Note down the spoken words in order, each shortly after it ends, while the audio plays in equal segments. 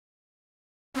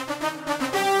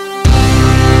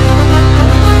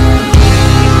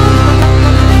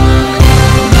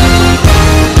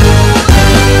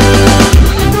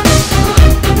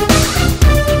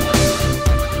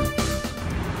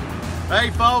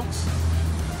folks.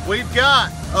 We've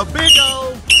got a big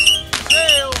old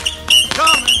sale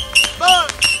coming,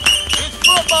 but it's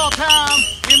football time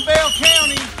in Bell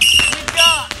County. We've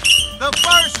got the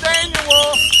first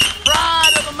annual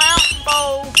Pride of the Mountain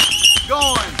Bowl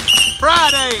going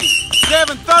Friday,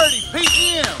 7:30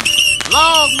 p.m.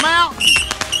 Log Mountain.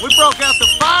 We broke out the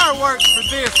fireworks for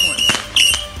this one.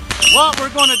 What we're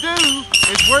going to do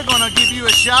is we're going to give you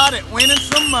a shot at winning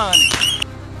some money.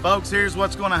 Folks, here's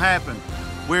what's going to happen.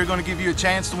 We're going to give you a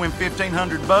chance to win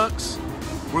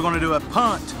 $1,500. We're going to do a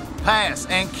punt, pass,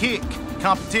 and kick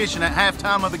competition at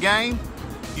halftime of the game.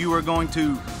 You are going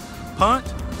to punt,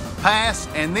 pass,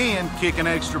 and then kick an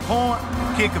extra point,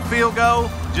 kick a field goal.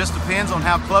 Just depends on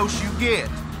how close you get.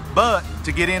 But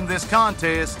to get into this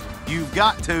contest, you've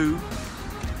got to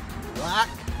like,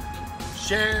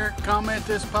 share, comment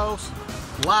this post,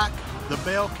 like the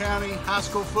Bell County High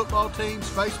School football team's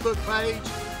Facebook page.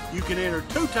 You can enter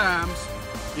 2 times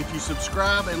if you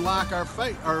subscribe and like our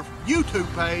YouTube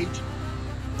page,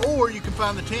 or you can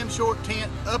find the Tim Short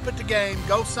tent up at the game.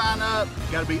 Go sign up.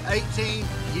 You got to be 18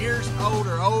 years old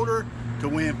or older to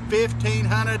win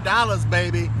 $1,500,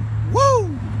 baby. Woo!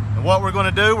 And what we're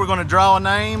going to do, we're going to draw a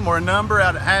name or a number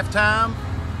out at halftime.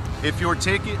 If your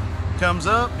ticket comes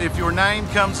up, if your name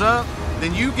comes up,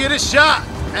 then you get a shot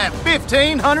at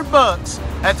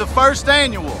 $1,500 at the first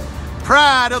annual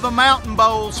Pride of the Mountain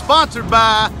Bowl, sponsored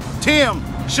by Tim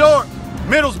Short,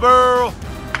 Middlesboro.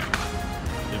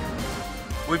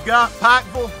 We've got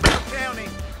Pikeville County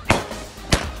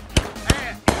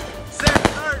at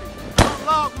 7:30 on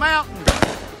Log Mountain.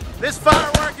 This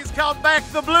firework is called Back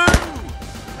the Blue.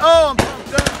 Oh, I'm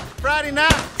pumped up. Friday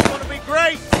night, it's going to be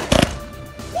great.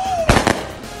 Woo!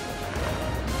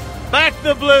 Back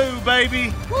the blue,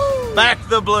 baby. Woo! Back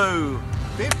the blue.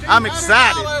 I'm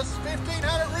excited.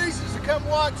 1,500 reasons to come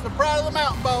watch the Pride of the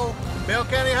Mountain Bowl. Bell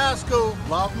County High School,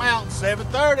 Log Mountain,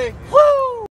 7:30. Woo!